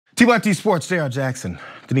TYT Sports, Jayar Jackson,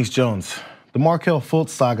 Denise Jones. The Markelle Fultz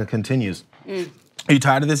saga continues. Are you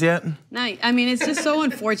tired of this yet? No, I mean, it's just so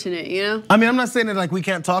unfortunate, you know? I mean, I'm not saying that like we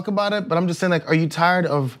can't talk about it, but I'm just saying like, are you tired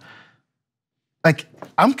of, like,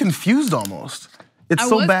 I'm confused almost. It's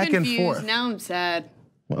so back and forth. Now I'm sad.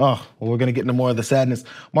 Oh, well, we're gonna get into more of the sadness.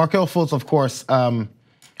 Markelle Fultz, of course,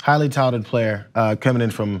 highly touted player, coming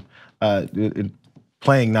in from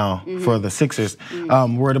playing now for the Sixers.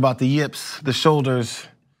 Worried about the yips, the shoulders,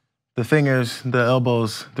 the fingers, the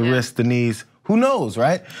elbows, the wrists, the knees. Who knows,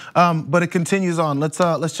 right? But it continues on. Let's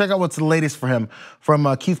check out what's the latest for him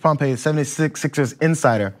from Keith Pompey, 76 Sixers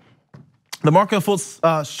insider. The Markelle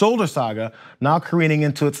Fultz shoulder saga now careening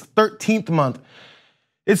into its 13th month.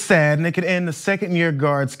 It's sad, and it could end the second-year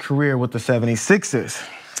guard's career with the 76ers.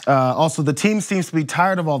 Also, the team seems to be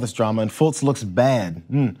tired of all this drama, and Fultz looks bad,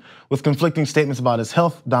 with conflicting statements about his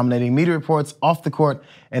health, dominating media reports off the court,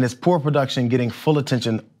 and his poor production getting full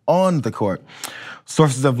attention on the court.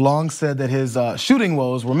 Sources have long said that his shooting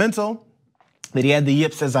woes were mental, that he had the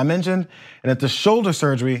yips, as I mentioned, and that the shoulder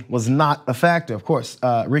surgery was not a factor. Of course,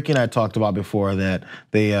 Ricky and I talked about before that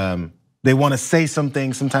they want to say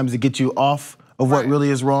something sometimes to get you off of what really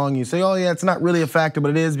is wrong. You say, oh yeah, it's not really a factor, but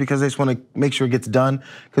it is because they just want to make sure it gets done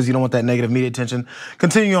because you don't want that negative media attention.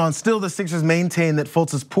 Continuing on, still the Sixers maintain that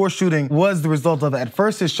Fultz's poor shooting was the result of at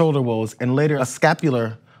first his shoulder woes and later a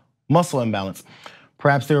scapular muscle imbalance.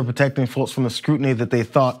 Perhaps they were protecting Fultz from the scrutiny that they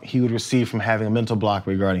thought he would receive from having a mental block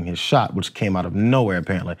regarding his shot, which came out of nowhere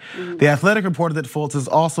apparently. The Athletic reported that Fultz is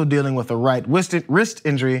also dealing with a right wrist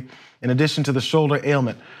injury in addition to the shoulder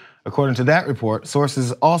ailment. According to that report,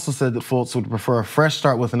 sources also said that Fultz would prefer a fresh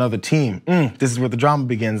start with another team. This is where the drama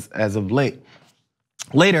begins as of late.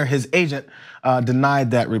 Later, his agent denied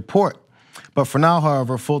that report. But for now,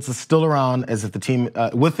 however, Fultz is still around as if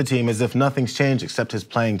with the team as if nothing's changed except his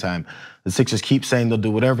playing time. The Sixers keep saying they'll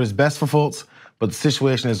do whatever is best for Fultz, but the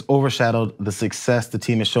situation has overshadowed the success the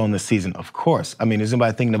team has shown this season. Of course, I mean, is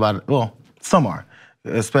anybody thinking about it? Well, some are,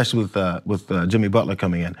 especially with Jimmy Butler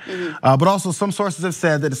coming in. But also some sources have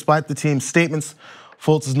said that despite the team's statements,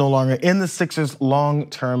 Fultz is no longer in the Sixers'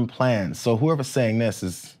 long-term plans. So whoever's saying this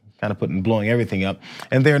is kind of blowing everything up.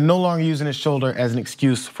 And they're no longer using his shoulder as an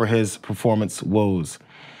excuse for his performance woes.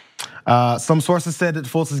 Some sources said that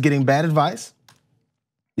Fultz is getting bad advice.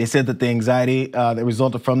 They said that the anxiety that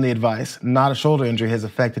resulted from the advice, not a shoulder injury, has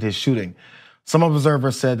affected his shooting. Some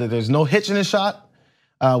observers said that there's no hitch in his shot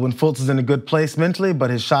when Fultz is in a good place mentally, but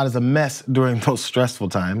his shot is a mess during those stressful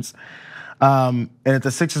times. And that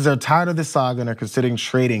the Sixers are tired of this saga and are considering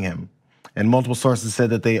trading him. And multiple sources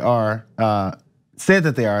said that they are,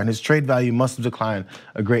 and his trade value must have declined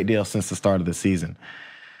a great deal since the start of the season.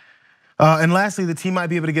 And lastly, the team might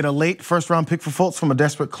be able to get a late first-round pick for Fultz from a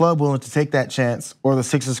desperate club willing to take that chance, or the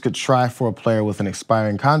Sixers could try for a player with an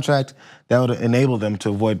expiring contract that would enable them to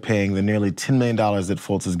avoid paying the nearly $10 million that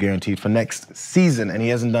Fultz is guaranteed for next season, and he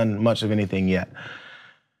hasn't done much of anything yet.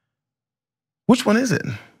 Which one is it?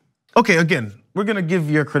 Okay, again, we're gonna give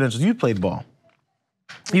your credentials. You played ball.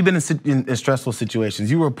 You've been in stressful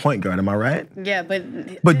situations. You were a point guard, am I right? Yeah, but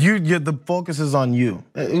the focus is on you.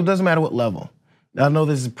 It doesn't matter what level. I know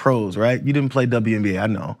this is pros, right? You didn't play WNBA, I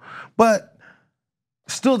know. But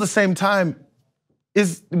still at the same time,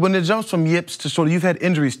 when it jumps from yips to shoulder, you've had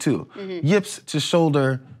injuries too. Yips to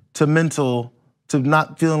shoulder to mental to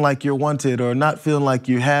not feeling like you're wanted or not feeling like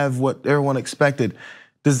you have what everyone expected.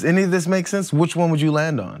 Does any of this make sense? Which one would you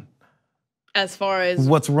land on? As far as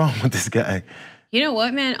what's wrong with this guy? You know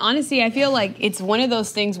what, man? Honestly, I feel like it's one of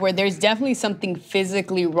those things where there's definitely something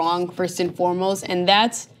physically wrong first and foremost, and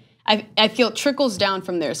that's, I feel trickles down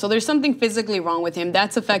from there. So there's something physically wrong with him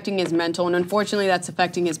that's affecting his mental, and unfortunately that's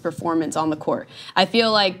affecting his performance on the court. I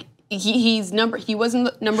feel like he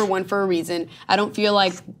wasn't number one for a reason. I don't feel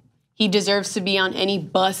like he deserves to be on any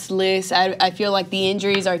bust list. I feel like the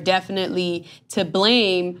injuries are definitely to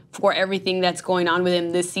blame for everything that's going on with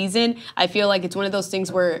him this season. I feel like it's one of those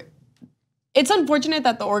things where it's unfortunate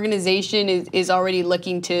that the organization is already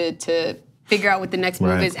looking to figure out what the next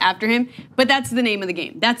move is after him, but that's the name of the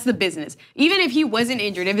game. That's the business. Even if he wasn't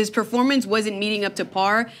injured, if his performance wasn't meeting up to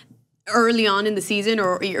par early on in the season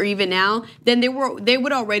or even now, then they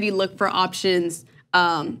would already look for options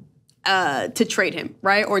to trade him,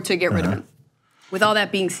 right? Or to get rid of him. With all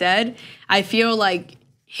that being said, I feel like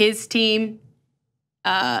his team,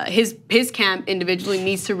 his camp individually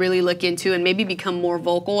needs to really look into and maybe become more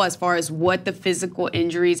vocal as far as what the physical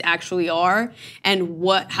injuries actually are and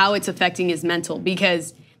how it's affecting his mental,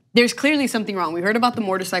 because there's clearly something wrong. We heard about the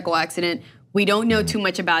motorcycle accident. We don't know too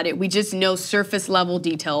much about it. We just know surface level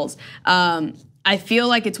details. I feel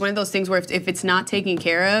like it's one of those things where if it's not taken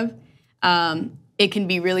care of, it can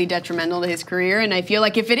be really detrimental to his career. And I feel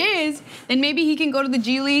like if it is, then maybe he can go to the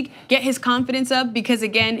G League, get his confidence up, because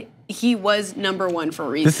again, he was #1 for a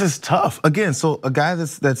reason. This is tough. Again, so a guy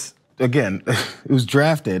that's again, it was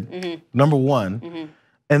drafted #1,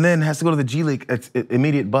 and then has to go to the G League. It's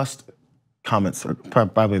immediate bust comments.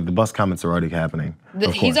 Probably the bust comments are already happening.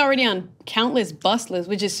 He's already on countless bust lists,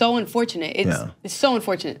 which is so unfortunate. It's so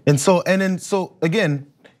unfortunate. And so again,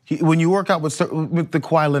 when you work out with the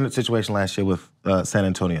Kawhi Leonard situation last year with San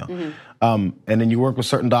Antonio, and then you work with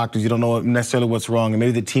certain doctors, you don't know necessarily what's wrong, and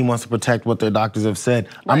maybe the team wants to protect what their doctors have said.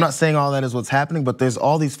 Right. I'm not saying all that is what's happening, but there's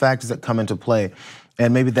all these factors that come into play,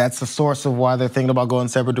 and maybe that's the source of why they're thinking about going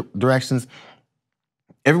separate directions.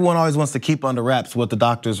 Everyone always wants to keep under wraps what the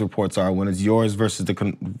doctor's reports are when it's yours versus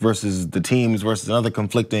the team's versus another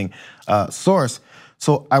conflicting source.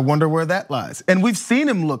 So I wonder where that lies. And we've seen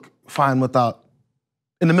him look fine without,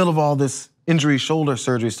 in the middle of all this injury, shoulder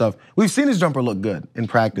surgery stuff. We've seen his jumper look good in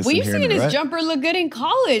practice. We've seen his jumper look good in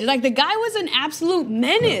college. Like, the guy was an absolute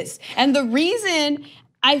menace. Yeah. And the reason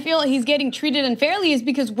I feel like he's getting treated unfairly is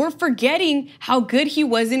because we're forgetting how good he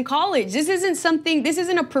was in college. This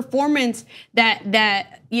isn't a performance that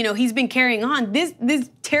he's been carrying on. This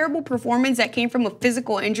terrible performance that came from a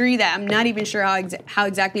physical injury that I'm not even sure how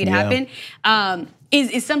exactly it happened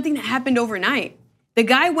is something that happened overnight. The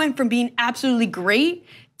guy went from being absolutely great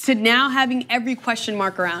to now having every question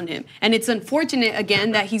mark around him. And it's unfortunate,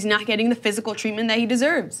 again, that he's not getting the physical treatment that he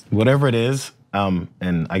deserves. Whatever it is,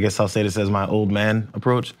 and I guess I'll say this as my old man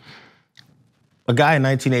approach. A guy in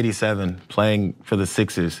 1987 playing for the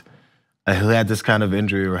Sixers who had this kind of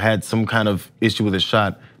injury or had some kind of issue with his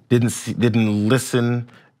shot didn't listen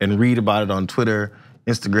and read about it on Twitter,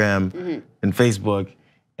 Instagram, and Facebook,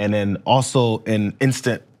 and then also in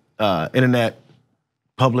instant internet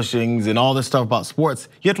publishings and all this stuff about sports.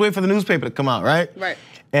 You have to wait for the newspaper to come out, right? Right.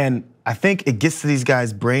 And I think it gets to these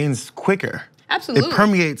guys' brains quicker. Absolutely. It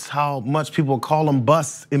permeates how much people call them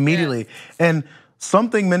busts immediately. Yeah. And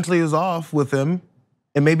something mentally is off with him.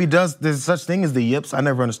 And maybe there's such thing as the yips. I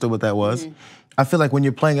never understood what that was. I feel like when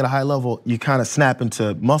you're playing at a high level, you kind of snap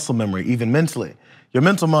into muscle memory, even mentally. Your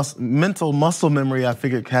mental muscle memory, I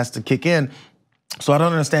figure, has to kick in. So I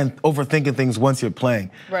don't understand overthinking things once you're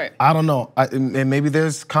playing. Right. I don't know. And maybe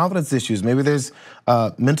there's confidence issues. Maybe there's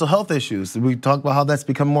mental health issues. We talked about how that's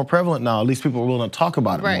become more prevalent now. At least people are willing to talk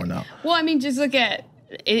about it more now. Well, I mean, just look at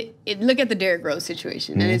it. Look at the Derrick Rose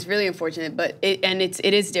situation, and it's really unfortunate. But it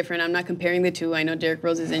is different. I'm not comparing the two. I know Derrick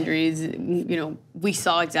Rose's injuries. We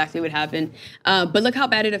saw exactly what happened. But look how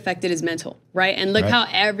bad it affected his mental, right? And look how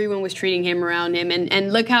everyone was treating him around him,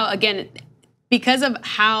 and look how, again, because of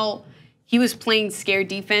how he was playing scared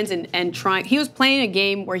defense and trying. He was playing a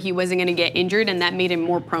game where he wasn't going to get injured, and that made him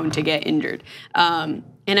more prone to get injured. And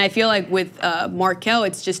I feel like with Markelle,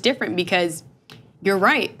 it's just different because you're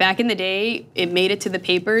right. Back in the day, it made it to the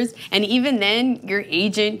papers, and even then, your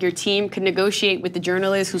agent, your team could negotiate with the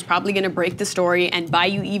journalist who's probably going to break the story and buy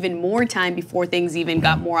you even more time before things even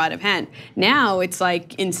got more out of hand. Now it's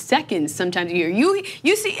like in seconds. Sometimes you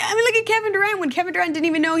see. I mean, look at Kevin Durant when Kevin Durant didn't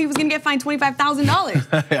even know he was going to get fined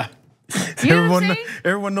 $25,000. Yeah. You know what I'm saying?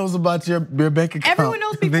 Everyone knows about your bank account. Everyone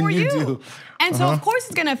knows before you do. And so, of course,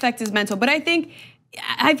 it's going to affect his mental. But I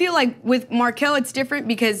feel like with Markelle, it's different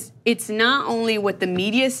because it's not only what the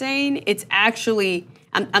media is saying, it's actually,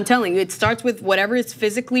 I'm telling you, it starts with whatever is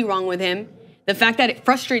physically wrong with him. The fact that it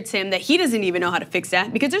frustrates him that he doesn't even know how to fix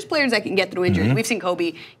that, because there's players that can get through injuries. We've seen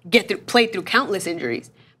Kobe play through countless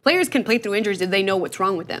injuries. Players can play through injuries if they know what's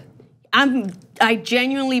wrong with them. I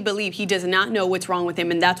genuinely believe he does not know what's wrong with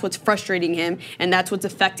him, and that's what's frustrating him, and that's what's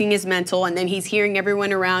affecting his mental, and then he's hearing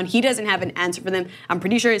everyone around. He doesn't have an answer for them. I'm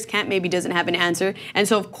pretty sure his camp maybe doesn't have an answer. And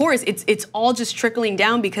so, of course, it's all just trickling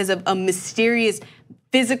down because of a mysterious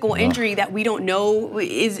physical injury that we don't know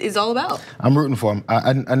is all about. I'm rooting for him.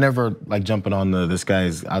 I never like jumping on this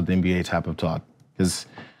guy's out the NBA type of talk, because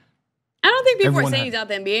I don't think people are saying he's out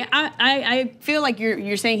the NBA. I feel like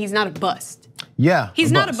you're saying he's not a bust. Yeah,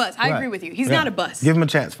 he's not a bust. I agree with you. He's not a bust. Give him a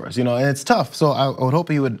chance first, and it's tough. So I would hope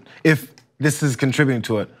he would, if this is contributing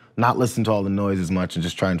to it, not listen to all the noise as much and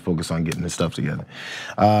just try and focus on getting his stuff together.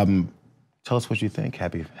 Tell us what you think,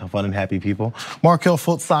 fun and happy people. Markelle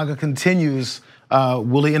Fultz saga continues.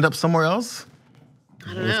 Will he end up somewhere else?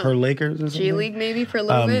 I don't know. Her Lakers or something? G League maybe for a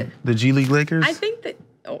little bit. The G League Lakers? I think that.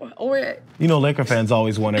 Laker fans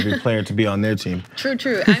always want every player to be on their team.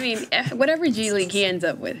 True. I mean, whatever G League he ends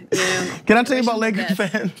up with, Can I tell you about Laker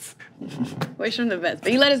fans? Wish him the best.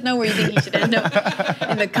 But you let us know where you think he should end up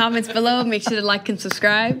in the comments below. Make sure to like and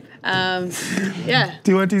subscribe. Yeah.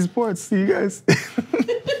 TYT Sports. See you guys.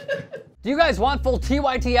 Do you guys want full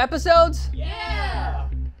TYT episodes? Yeah!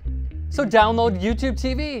 So download YouTube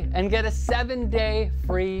TV and get a 7-day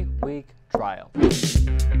free week trial.